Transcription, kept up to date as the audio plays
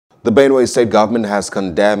The Benue State government has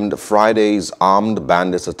condemned Friday's armed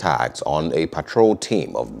bandits attacks on a patrol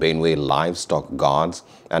team of Benue Livestock guards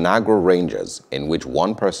and Agro rangers, in which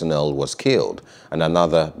one personnel was killed and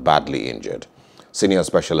another badly injured. Senior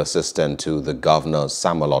Special Assistant to the Governor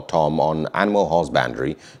Samuel Ortom on Animal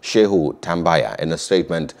Husbandry, Shehu Tambaya, in a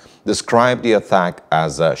statement, described the attack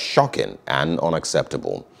as shocking and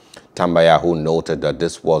unacceptable. Tambaya, who noted that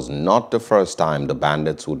this was not the first time the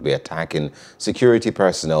bandits would be attacking security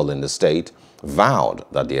personnel in the state, vowed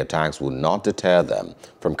that the attacks would not deter them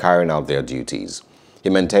from carrying out their duties. He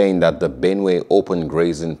maintained that the Benue Open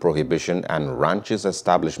Grazing Prohibition and Ranches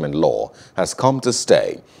Establishment Law has come to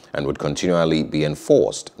stay and would continually be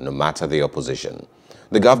enforced no matter the opposition.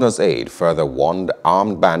 The governor's aide further warned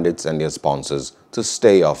armed bandits and their sponsors to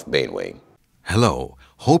stay off Benue. Hello,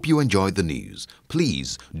 hope you enjoyed the news.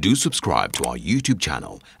 Please do subscribe to our YouTube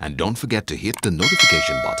channel and don't forget to hit the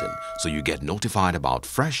notification button so you get notified about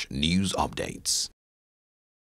fresh news updates.